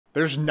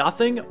There's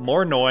nothing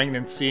more annoying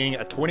than seeing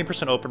a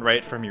 20% open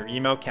rate from your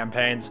email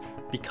campaigns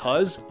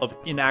because of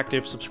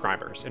inactive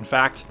subscribers. In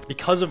fact,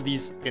 because of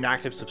these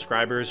inactive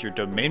subscribers, your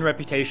domain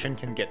reputation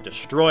can get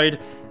destroyed.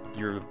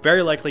 You're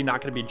very likely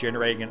not going to be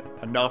generating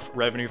enough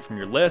revenue from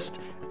your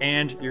list,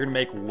 and you're going to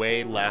make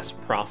way less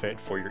profit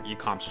for your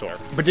e-com store.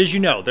 But did you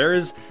know there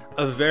is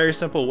a very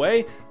simple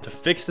way to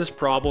fix this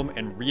problem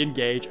and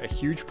re-engage a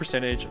huge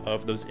percentage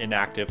of those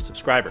inactive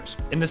subscribers?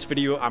 In this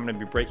video, I'm going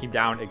to be breaking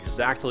down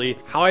exactly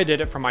how I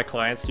did it for my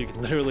clients, so you can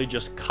literally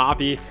just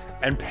copy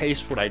and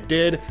paste what I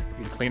did.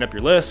 You can clean up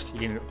your list.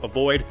 You can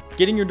avoid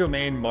getting your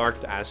domain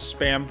marked as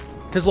spam.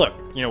 Because look,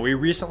 we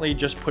recently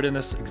just put in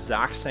this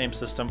exact same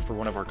system for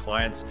one of our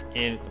clients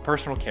in the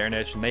personal care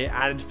niche, and they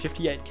added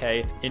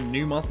 58K in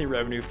new monthly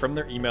revenue from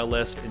their email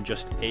list in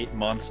just 8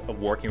 months of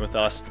working with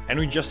us. And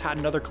we just had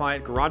another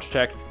client, Garage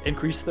Tech,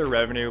 increase their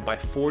revenue by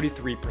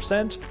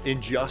 43%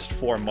 in just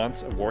 4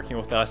 months of working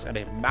with us. And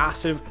a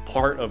massive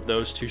part of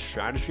those two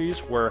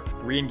strategies were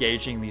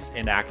re-engaging these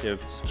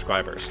inactive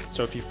subscribers.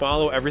 So if you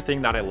follow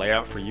everything that I lay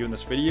out for you in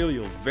this video,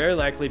 you'll very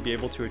likely be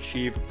able to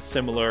achieve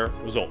similar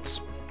results.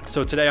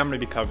 So today I'm going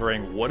to be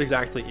covering what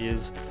exactly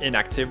is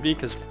inactivity,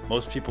 because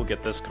most people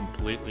get this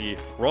completely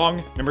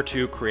wrong. Number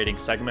 2, creating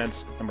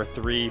segments. Number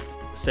 3,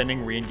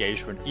 sending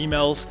re-engagement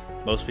emails.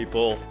 Most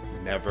people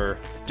never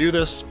do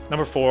this.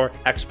 Number 4,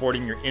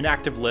 exporting your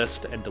inactive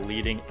list and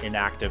deleting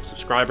inactive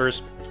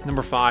subscribers.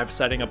 Number 5,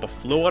 setting up a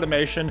flow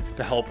automation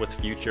to help with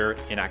future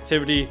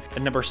inactivity.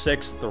 And number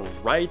 6, the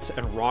right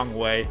and wrong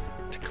way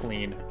to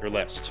clean your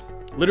list.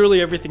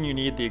 Literally everything you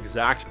need, the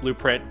exact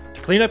blueprint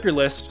to clean up your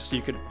list so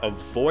you can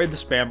avoid the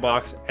spam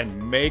box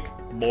and make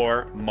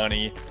more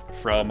money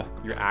from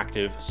your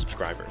active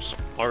subscribers.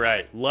 All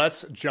right,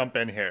 let's jump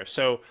in here.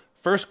 So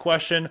first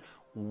question,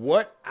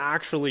 what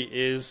actually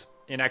is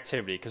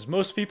inactivity? Because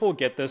most people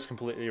get this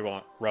completely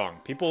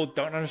wrong. People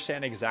don't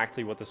understand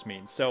exactly what this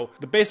means. So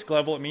the basic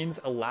level, it means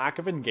a lack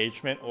of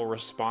engagement or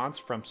response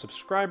from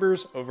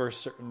subscribers over a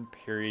certain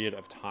period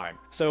of time.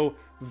 So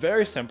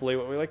very simply,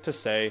 what we like to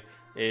say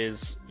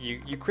is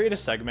you create a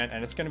segment,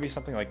 and it's going to be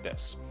something like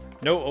this: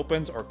 no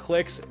opens or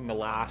clicks in the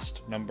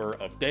last number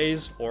of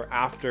days, or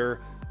after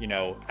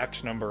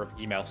X number of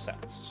email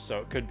sends. So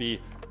it could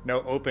be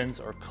no opens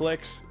or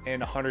clicks in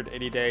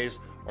 180 days,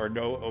 or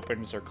no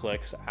opens or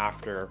clicks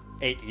after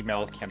 8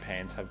 email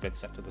campaigns have been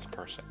sent to this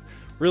person.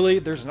 Really,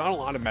 there's not a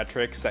lot of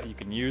metrics that you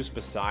can use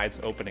besides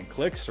open and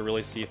clicks to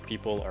really see if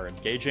people are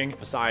engaging.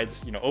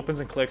 Besides, opens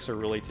and clicks are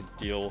really to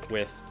deal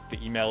with the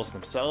emails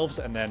themselves.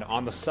 And then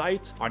on the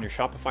site, on your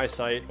Shopify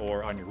site,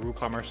 or on your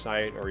WooCommerce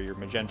site, or your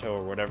Magento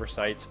or whatever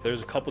site,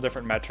 there's a couple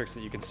different metrics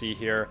that you can see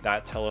here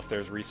that tell if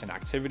there's recent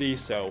activity.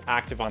 So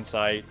active on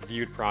site,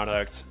 viewed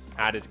product,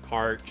 added to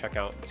cart,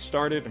 checkout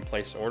started, and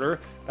placed order.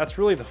 That's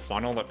really the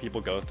funnel that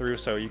people go through.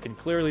 So you can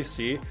clearly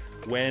see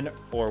when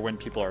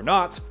people are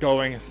not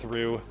going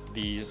through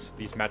these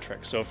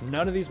metrics. So if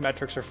none of these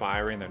metrics are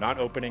firing, they're not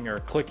opening or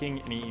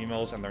clicking any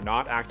emails, and they're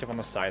not active on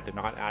the site, they're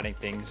not adding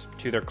things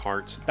to their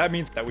cart, that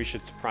means that we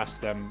should suppress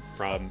them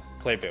from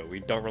Klaviyo. We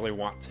don't really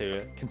want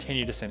to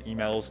continue to send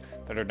emails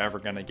that are never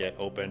going to get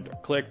opened or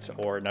clicked,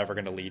 or never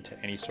going to lead to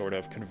any sort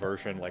of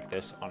conversion like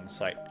this on the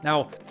site.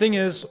 Now, thing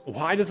is,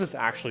 why does this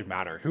actually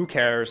matter? Who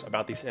cares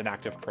about these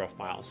inactive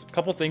profiles? A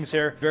couple things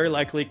here. Very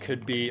likely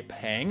could be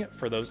paying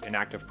for those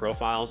inactive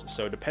profiles.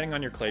 So depending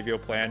on your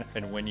Klaviyo plan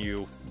and when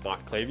you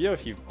bought Klaviyo,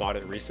 if you've bought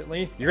it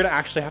recently, you're gonna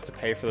actually have to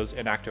pay for those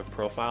inactive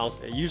profiles.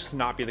 It used to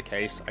not be the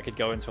case. I could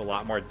go into a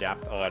lot more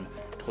depth on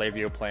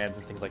Klaviyo plans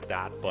and things like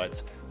that,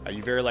 but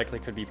you very likely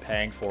could be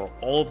paying for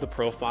all of the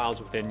profiles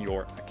within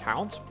your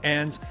account.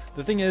 And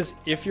the thing is,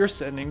 if you're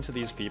sending to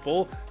these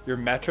people, your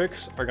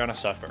metrics are gonna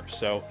suffer.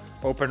 So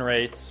open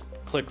rates,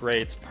 click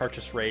rates,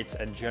 purchase rates,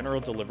 and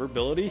general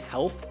deliverability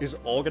health is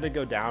all going to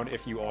go down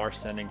if you are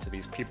sending to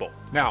these people.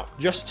 Now,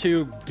 just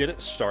to get it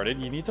started,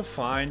 you need to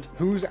find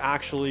who's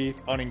actually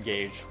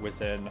unengaged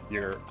within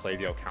your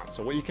Klaviyo account.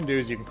 So what you can do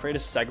is you can create a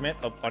segment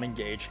of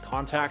unengaged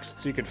contacts.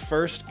 So you can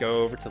first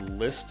go over to the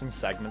list and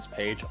segments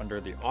page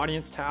under the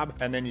audience tab,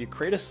 and then you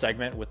create a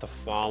segment with the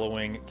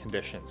following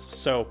conditions.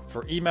 So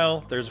for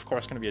email, there's of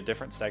course going to be a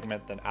different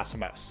segment than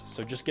SMS.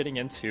 So just getting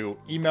into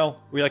email,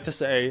 we like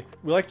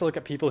to look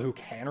at people who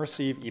can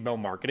receive email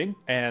marketing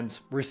and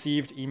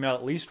received email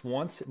at least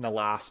once in the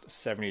last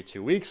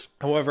 72 weeks.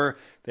 However,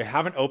 they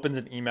haven't opened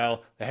an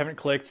email, they haven't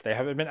clicked, they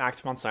haven't been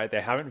active on site, they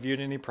haven't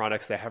viewed any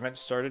products, they haven't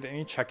started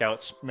any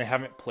checkouts, and they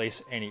haven't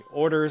placed any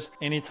orders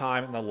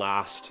anytime in the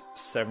last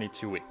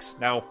 72 weeks.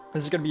 Now,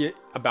 this is going to be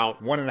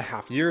about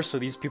 1.5 years, so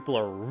these people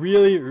are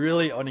really,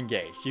 really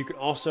unengaged. You could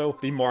also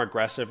be more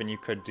aggressive, and you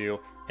could do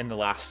in the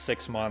last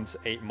 6 months,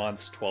 8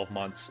 months, 12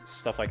 months,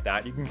 stuff like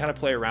that. You can kind of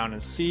play around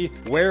and see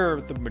where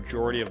are the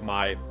majority of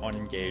my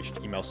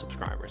unengaged email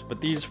subscribers. But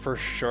these for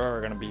sure are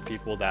going to be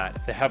people that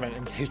if they haven't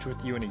engaged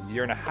with you in 1.5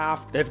 years,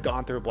 they've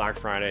gone through a Black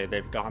Friday,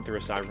 they've gone through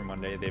a Cyber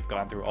Monday, they've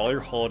gone through all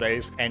your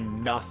holidays,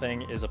 and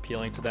nothing is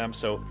appealing to them.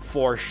 So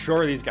for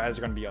sure, these guys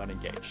are going to be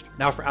unengaged.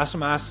 Now for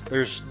SMS,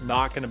 there's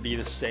not going to be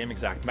the same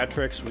exact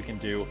metrics. We can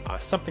do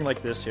something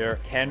like this here: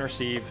 can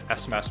receive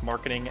SMS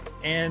marketing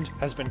and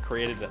has been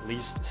created at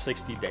least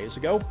 60 days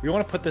ago. We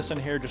want to put this in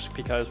here just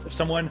because if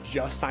someone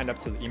just signed up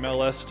to the email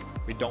list,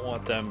 we don't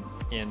want them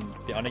in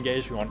the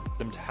unengaged. We want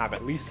them to have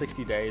at least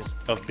 60 days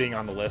of being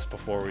on the list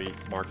before we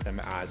mark them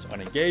as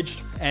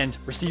unengaged. And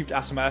received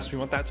SMS, we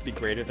want that to be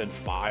greater than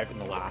 5 in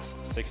the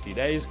last 60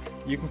 days.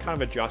 You can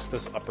kind of adjust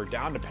this up or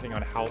down depending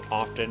on how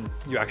often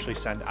you actually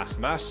send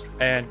SMS.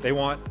 And they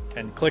want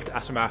and clicked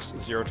SMS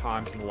 0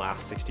 times in the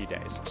last 60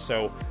 days.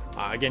 So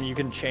again, you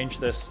can change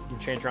this, you can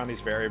change around these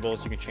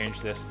variables. You can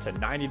change this to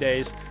 90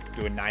 days,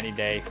 do a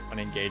 90-day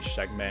unengaged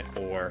segment,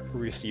 or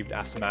received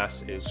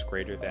SMS is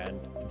greater than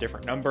a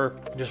different number.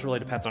 It just really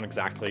depends on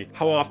exactly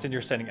how often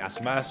you're sending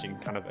SMS. You can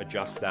kind of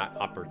adjust that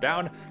up or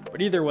down.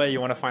 But either way,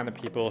 you want to find the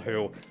people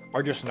who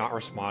are just not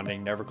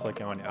responding, never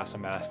clicking on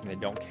SMS, and they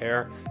don't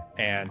care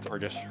and are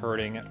just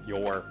hurting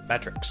your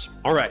metrics.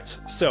 All right,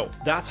 so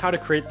that's how to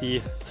create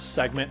the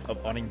segment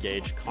of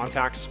unengaged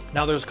contacts.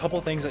 Now there's a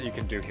couple things that you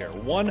can do here.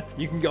 One,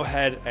 you can go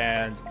ahead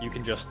and you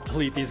can just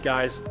delete these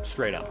guys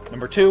straight up.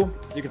 Number two,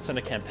 you can send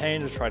a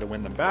campaign to try to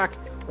win them back.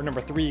 Or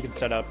number three, you can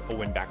set up a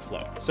win back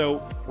flow. So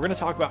we're going to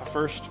talk about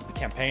first the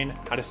campaign,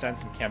 how to send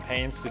some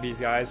campaigns to these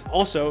guys.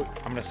 Also,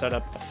 I'm going to set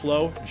up a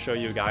flow and show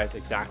you guys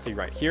exactly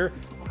right here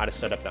how to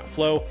set up that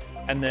flow.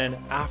 And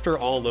then after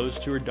all those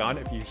two are done,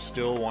 if you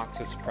still want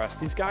to suppress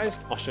these guys,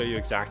 I'll show you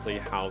exactly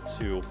how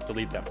to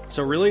delete them.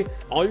 So really,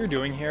 all you're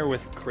doing here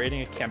with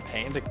creating a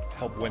campaign to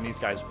help win these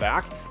guys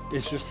back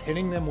is just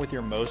hitting them with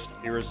your most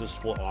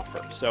irresistible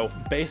offer. So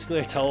basically,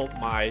 I tell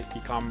my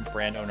e-com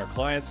brand owner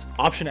clients,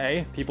 option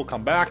A, people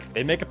come back,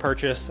 they make a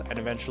purchase, and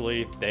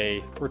eventually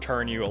they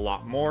return you a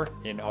lot more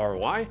in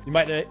ROI. You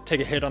might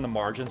take a hit on the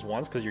margins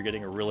once because you're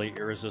getting a really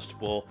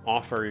irresistible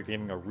offer. You're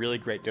getting a really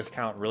great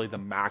discount, really the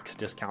max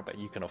discount that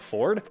you can afford.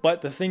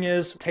 But the thing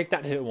is, take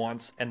that hit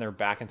once and they're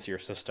back into your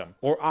system.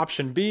 Or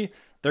option B,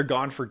 they're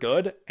gone for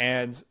good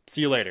and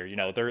see you later. You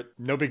know, they're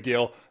no big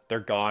deal. They're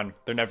gone.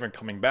 They're never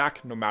coming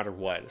back no matter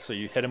what. So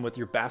you hit them with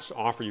your best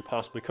offer you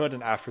possibly could.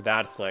 And after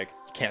that, it's like,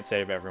 you can't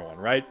save everyone,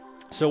 right?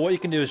 So what you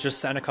can do is just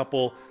send a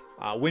couple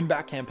win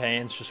back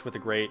campaigns just with a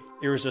great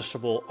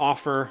irresistible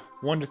offer.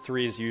 1 to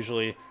 3 is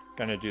usually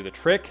going to do the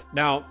trick.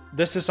 Now,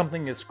 this is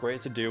something that's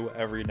great to do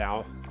every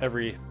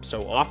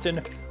so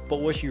often,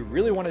 but what you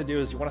really want to do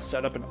is you want to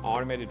set up an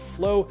automated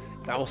flow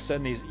that will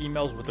send these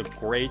emails with a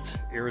great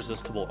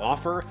irresistible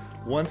offer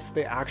once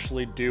they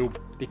actually do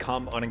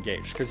become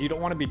unengaged, because you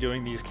don't want to be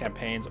doing these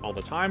campaigns all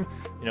the time.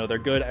 You know, they're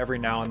good every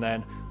now and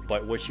then,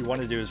 but what you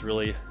want to do is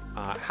really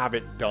have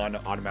it done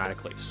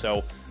automatically.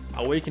 So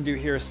what you can do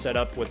here is set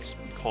up what's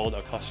called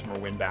a customer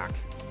win back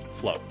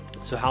flow.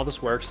 So how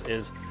this works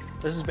is,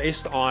 this is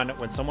based on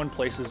when someone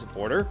places an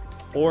order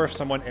or if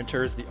someone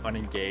enters the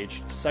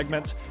unengaged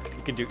segment.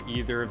 You can do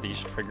either of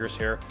these triggers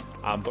here,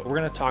 but we're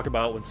going to talk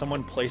about when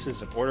someone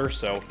places an order.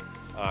 So,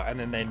 and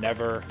then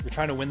you're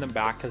trying to win them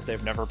back because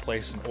they've never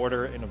placed an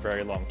order in a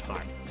very long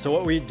time. So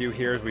what we do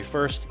here is we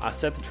first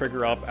set the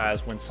trigger up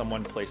as when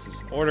someone places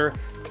an order,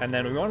 and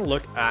then we want to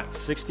look at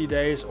 60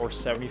 days or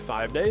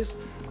 75 days,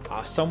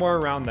 somewhere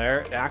around there.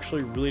 It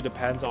actually really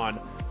depends on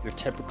your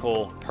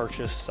typical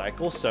purchase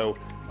cycle. So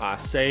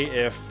say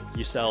if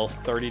you sell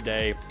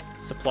 30-day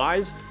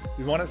supplies,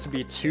 we want it to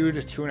be 2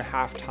 to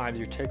 2.5 times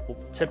your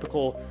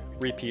typical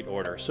repeat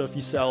order. So if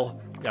you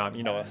sell, a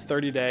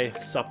 30-day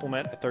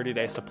supplement, a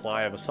 30-day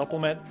supply of a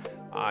supplement,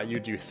 you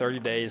do 30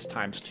 days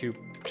times 2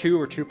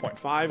 or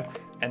 2.5,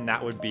 and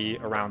that would be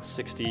around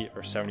 60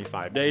 or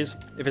 75 days.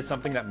 If it's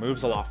something that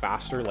moves a lot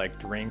faster, like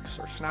drinks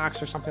or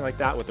snacks or something like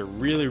that with a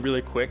really,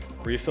 really quick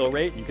refill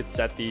rate, you could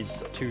set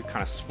these two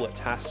kind of split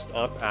tests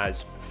up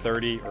as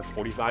 30 or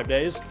 45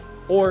 days.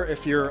 Or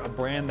if you're a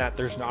brand that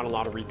there's not a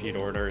lot of repeat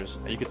orders,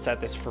 you could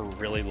set this for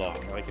really long.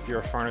 Like if you're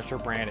a furniture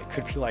brand, it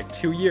could be like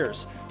 2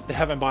 years. If they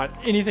haven't bought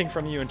anything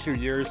from you in 2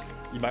 years,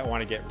 you might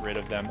want to get rid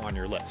of them on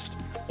your list.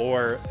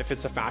 Or if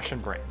it's a fashion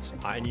brand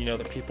and you know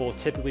that people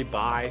typically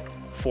buy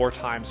 4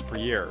 times per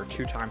year or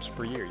 2 times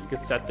per year, you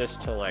could set this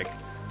to like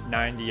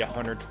 90,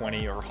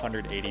 120, or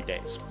 180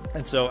 days.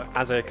 And so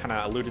as I kind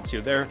of alluded to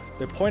there,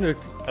 the point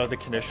of the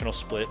conditional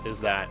split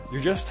is that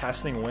you're just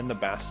testing when the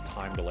best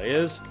time delay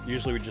is.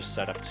 Usually we just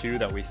set up 2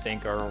 that we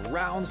think are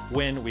around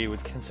when we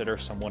would consider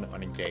someone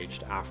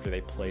unengaged after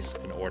they place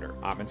an order.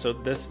 And so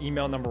this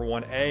email number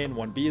 1A and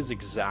 1B is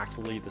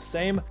exactly the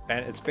same.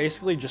 And it's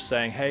basically just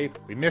saying, hey,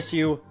 we miss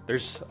you.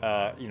 There's,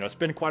 it's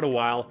been quite a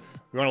while.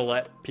 We want to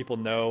let people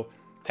know,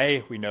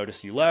 hey, we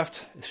noticed you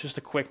left. It's just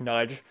a quick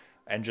nudge.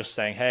 And just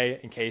saying, hey,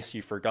 in case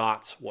you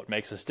forgot what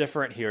makes us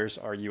different, here's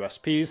our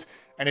USPs.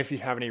 And if you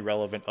have any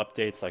relevant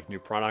updates like new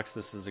products,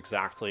 this is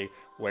exactly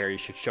where you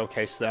should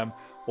showcase them.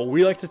 What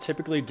we like to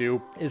typically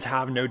do is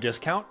have no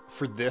discount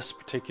for this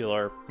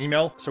particular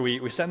email. So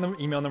we send them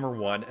email number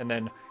 1, and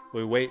then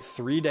We wait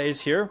 3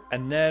 days here,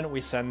 and then we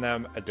send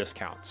them a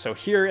discount. So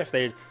here, if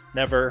they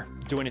never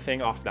do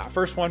anything off that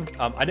first one,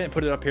 I didn't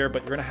put it up here,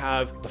 but you're gonna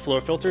have the flow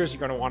filters.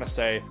 You're gonna wanna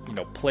say,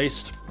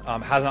 placed,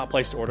 has not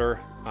placed order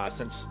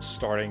since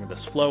starting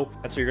this flow.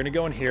 And so you're gonna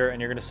go in here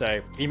and you're gonna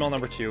say, email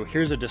number 2,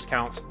 here's a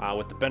discount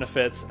with the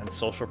benefits and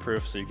social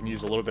proof. So you can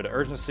use a little bit of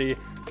urgency,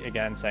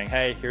 again, saying,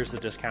 hey, here's the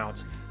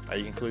discount. You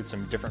can include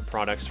some different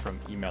products from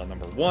email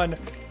number 1,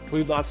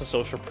 include lots of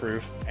social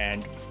proof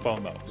and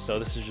FOMO. So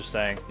this is just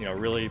saying,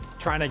 really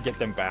trying to get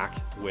them back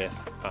with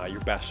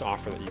your best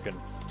offer that you can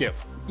give.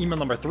 Email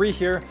number 3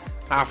 here,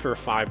 after a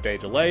 5-day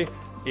delay,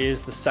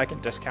 is the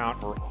second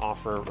discount or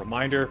offer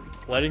reminder,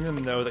 letting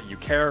them know that you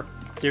care,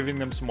 giving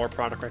them some more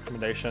product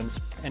recommendations,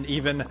 and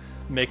even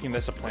making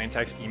this a plain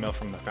text email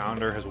from the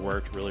founder has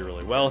worked really,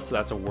 really well. So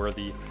that's a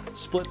worthy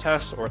split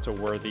test, or it's a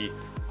worthy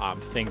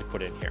thing to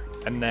put in here.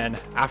 And then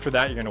after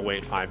that, you're gonna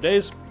wait 5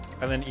 days.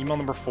 And then email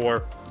number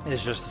 4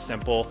 is just a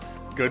simple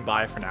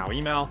goodbye for now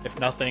email. If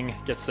nothing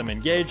gets them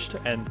engaged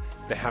and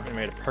they haven't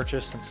made a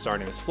purchase since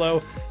starting this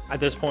flow, at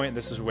this point,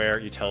 this is where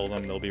you tell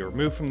them they'll be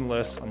removed from the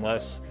list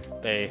unless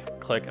they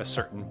click a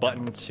certain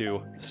button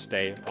to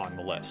stay on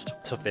the list.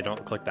 So if they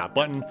don't click that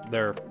button,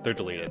 they're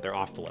deleted, they're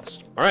off the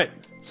list. All right,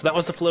 so that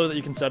was the flow that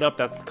you can set up.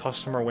 That's the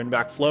customer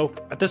win-back flow.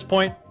 At this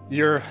point,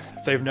 if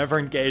they've never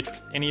engaged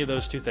with any of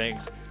those 2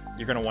 things,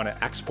 you're gonna wanna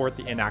export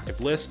the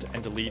inactive list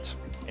and delete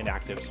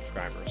inactive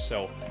subscribers.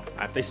 So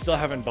if they still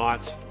haven't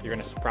bought, you're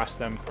gonna suppress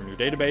them from your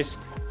database.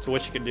 So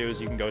what you can do is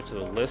you can go to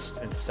the Lists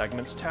and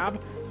Segments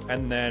tab,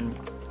 and then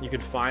you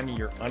can find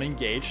your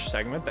unengaged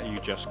segment that you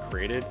just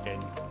created in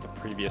the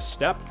previous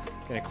step.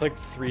 You're gonna click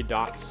the 3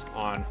 dots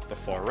on the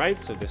far right,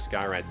 so this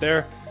guy right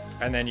there,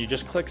 and then you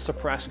just click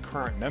Suppress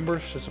Current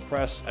Members to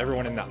suppress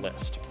everyone in that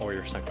list or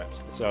your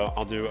segment. So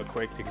I'll do a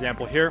quick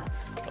example here.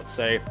 Let's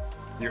say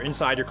you're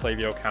inside your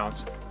Klaviyo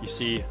accounts, you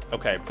see,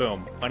 okay,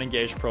 boom,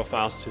 unengaged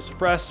profiles to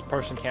suppress,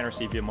 person can't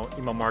receive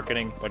email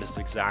marketing, but it's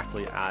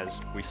exactly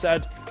as we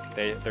said.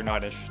 They're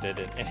not interested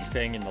in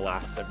anything in the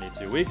last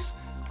 72 weeks.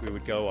 We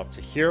would go up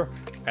to here,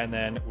 and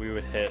then we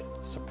would hit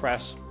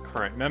suppress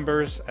current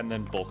members and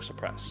then bulk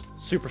suppress.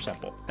 Super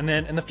simple. And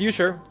then in the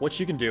future, what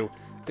you can do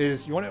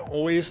is you want to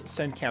always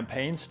send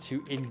campaigns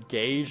to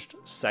engaged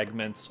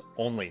segments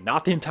only,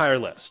 not the entire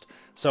list.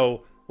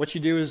 So what you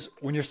do is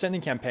when you're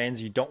sending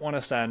campaigns, you don't want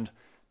to send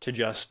to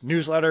just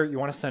newsletter. You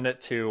want to send it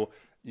to,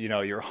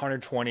 your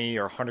 120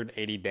 or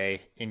 180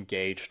 day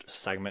engaged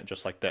segment,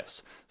 just like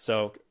this.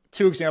 So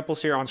 2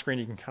 examples here on screen.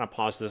 You can kind of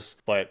pause this,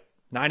 but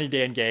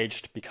 90-day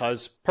engaged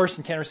because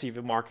person can't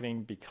receive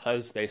marketing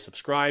because they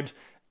subscribed.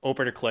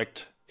 Open or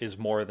clicked is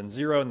more than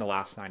 0 in the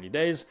last 90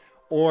 days.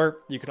 Or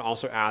you can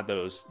also add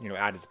those,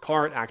 added to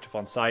cart, active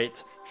on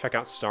site,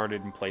 checkout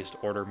started and placed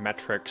order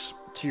metrics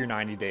to your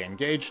 90-day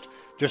engaged,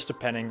 just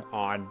depending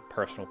on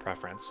personal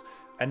preference.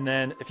 And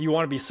then if you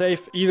want to be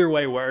safe, either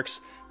way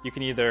works. You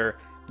can either,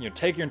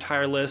 take your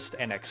entire list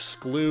and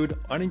exclude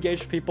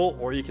unengaged people,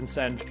 or you can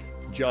send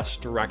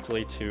just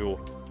directly to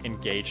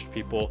engaged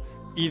people.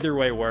 Either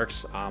way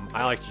works.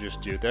 I like to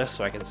just do this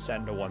so I can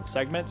send to one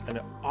segment and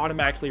it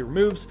automatically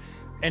removes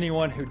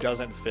anyone who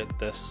doesn't fit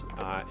this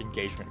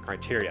engagement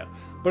criteria.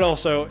 But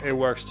also it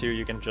works too.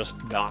 You can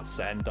just not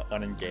send to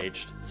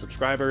unengaged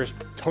subscribers.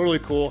 Totally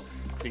cool.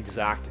 It's the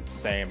exact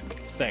same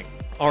thing.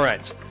 All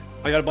right.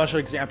 I got a bunch of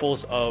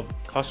examples of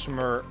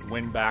customer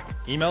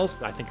win-back emails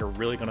that I think are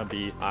really going to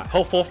be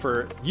helpful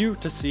for you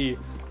to see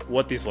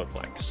what these look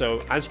like.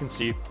 So as you can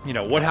see,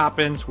 what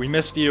happened? We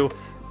missed you.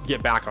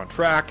 Get back on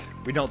track.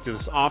 We don't do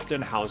this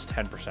often. How's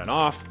 10%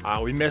 off?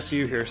 We miss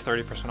you. Here's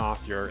 30%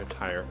 off your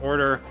entire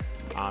order.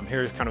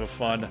 Here's kind of a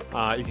fun,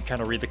 you can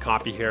kind of read the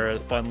copy here, a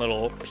fun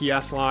little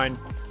PS line.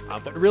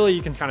 But really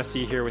you can kind of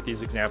see here with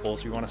these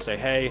examples, you want to say,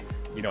 hey,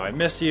 I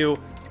miss you.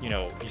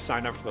 You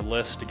signed up for the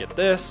list to get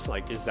this.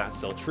 Like, is that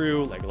still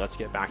true? Like, let's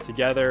get back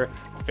together.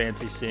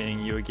 Fancy seeing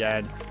you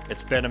again.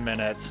 It's been a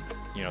minute.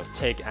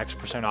 Take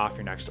X% off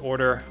your next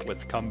order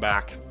with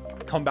comeback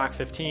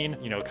 15,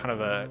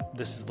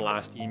 this is the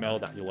last email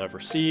that you'll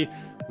ever see.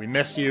 We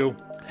miss you.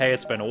 Hey,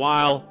 it's been a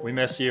while. We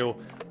miss you.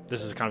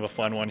 This is kind of a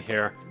fun one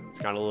here. It's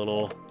got a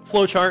little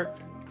flow chart,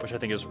 which I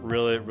think is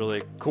really,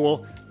 really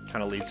cool.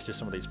 Kind of leads to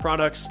some of these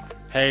products.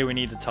 Hey, we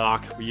need to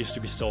talk. We used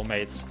to be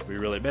soulmates. We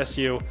really miss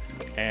you.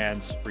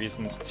 And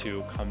reasons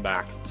to come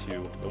back to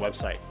the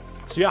website.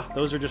 So yeah,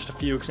 those are just a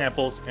few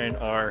examples in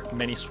our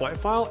mini swipe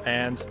file.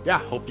 And yeah,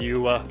 hope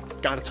you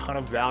got a ton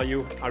of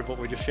value out of what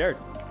we just shared.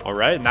 All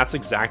right, and that's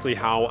exactly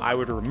how I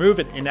would remove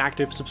an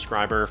inactive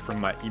subscriber from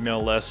my email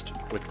list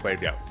with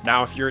Klaviyo.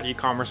 Now, if you're an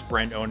e-commerce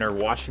brand owner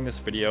watching this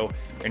video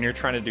and you're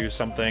trying to do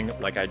something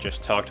like I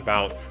just talked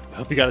about, I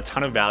hope you got a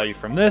ton of value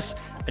from this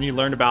and you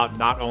learned about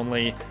not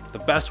only the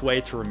best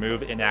way to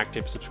remove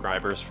inactive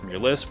subscribers from your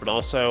list, but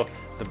also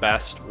the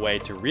best way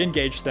to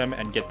re-engage them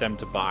and get them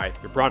to buy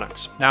your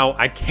products. Now,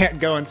 I can't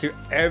go into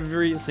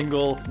every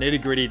single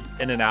nitty-gritty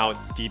in and out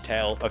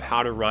detail of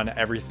how to run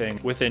everything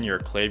within your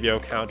Klaviyo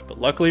account, but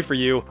luckily for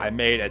you, I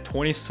made a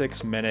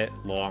 26-minute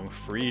long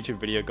free YouTube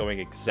video going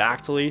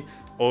exactly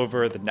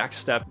over the next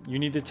step you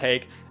need to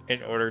take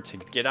in order to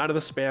get out of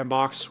the spam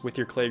box with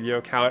your Klaviyo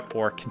account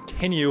or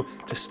continue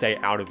to stay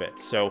out of it.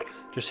 So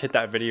just hit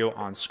that video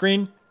on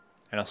screen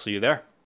and I'll see you there.